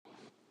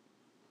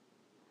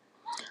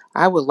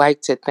I would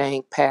like to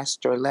thank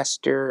Pastor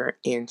Lester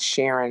and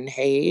Sharon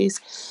Hayes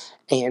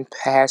and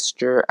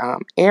Pastor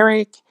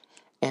Eric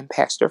and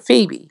Pastor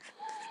Phoebe.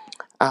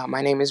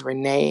 My name is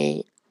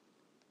Renee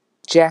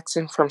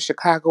Jackson from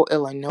Chicago,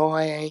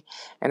 Illinois,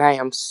 and I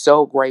am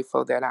so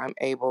grateful that I'm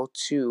able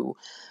to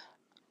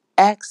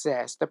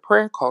access the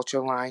prayer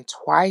culture line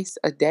twice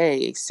a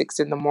day, 6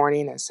 in the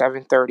morning and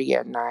 7:30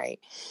 at night.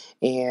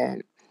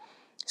 And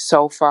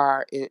so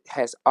far, it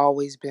has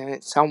always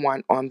been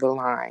someone on the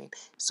line.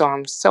 So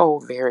I'm so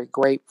very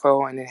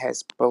grateful, and it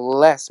has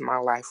blessed my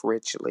life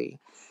richly.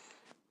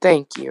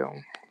 Thank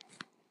you.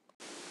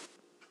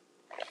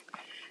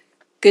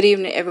 Good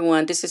evening,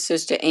 everyone. This is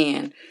Sister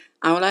Ann.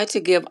 I would like to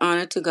give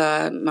honor to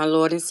God, my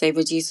Lord and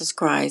Savior Jesus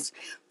Christ,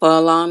 for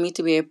allowing me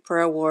to be a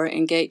prayer warrior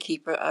and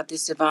gatekeeper of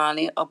this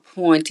divinely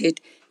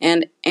appointed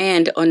and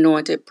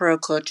anointed prayer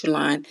culture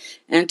line,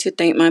 and to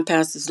thank my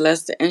pastors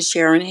Lester and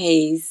Sharon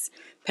Hayes,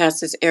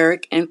 pastors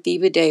Eric and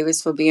Phoebe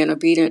Davis for being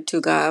obedient to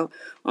God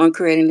on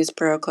creating this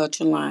prayer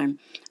culture line.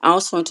 I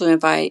also want to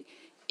invite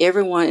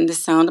everyone in the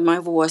sound of my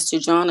voice to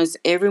join us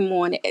every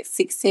morning at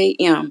 6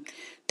 a.m.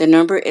 The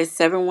number is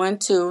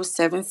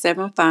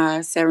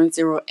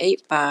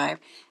 712-775-7085,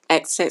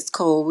 access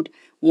code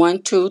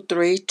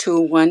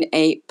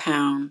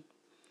 123-218#.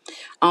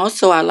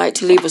 Also, I'd like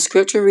to leave a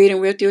scripture reading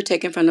with you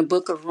taken from the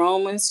book of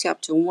Romans,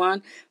 chapter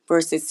 1,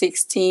 verses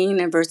 16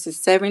 and verses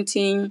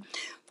 17.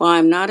 For I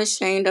am not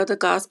ashamed of the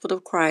gospel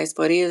of Christ,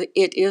 for it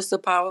is the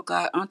power of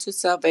God unto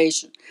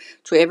salvation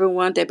to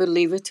everyone that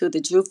believeth, to the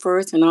Jew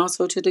first and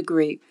also to the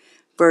Greek.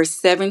 Verse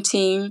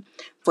 17,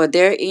 for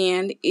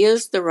therein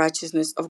is the righteousness of